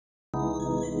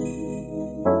Hello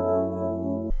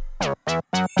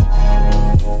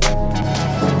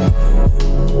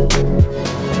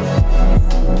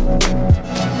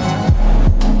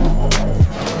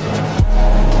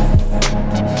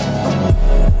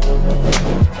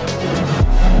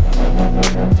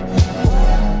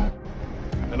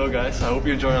guys, I hope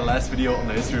you enjoyed our last video on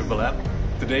the history of Belém.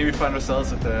 Today we find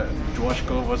ourselves at the Dois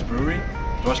Corvos Brewery.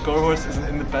 Dois Corvos is an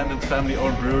independent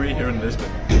family-owned brewery here in Lisbon.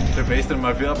 They're based in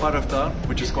Marvila part of town,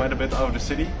 which is quite a bit out of the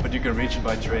city, but you can reach it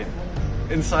by train.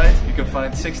 Inside you can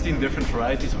find 16 different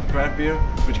varieties of craft beer,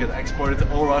 which get exported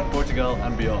all around Portugal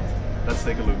and beyond. Let's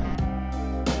take a look.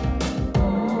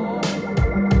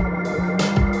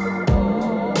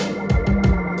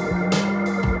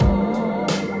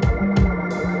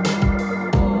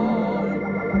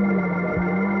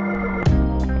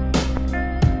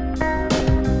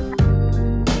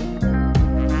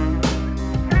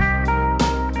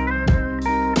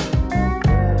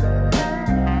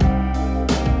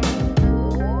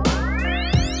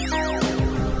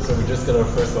 So we just got our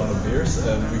first round of beers.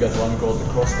 We got one called the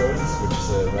Crosscones, which is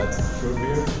a red fruit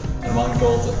beer, and one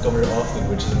called Come Here Often,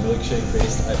 which is a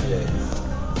milkshake-based IPA.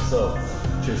 So,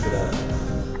 cheers to that.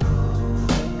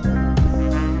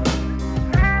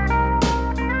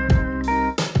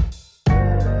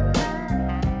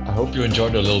 I hope you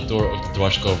enjoyed a little tour of the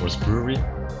Dois Corvos Brewery.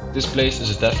 This place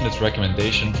is a definite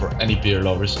recommendation for any beer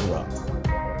lovers around.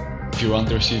 If you want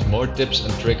to receive more tips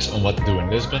and tricks on what to do in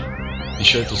Lisbon, be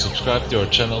sure to subscribe to our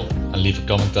channel and leave a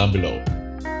comment down below.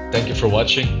 Thank you for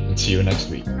watching and see you next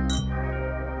week.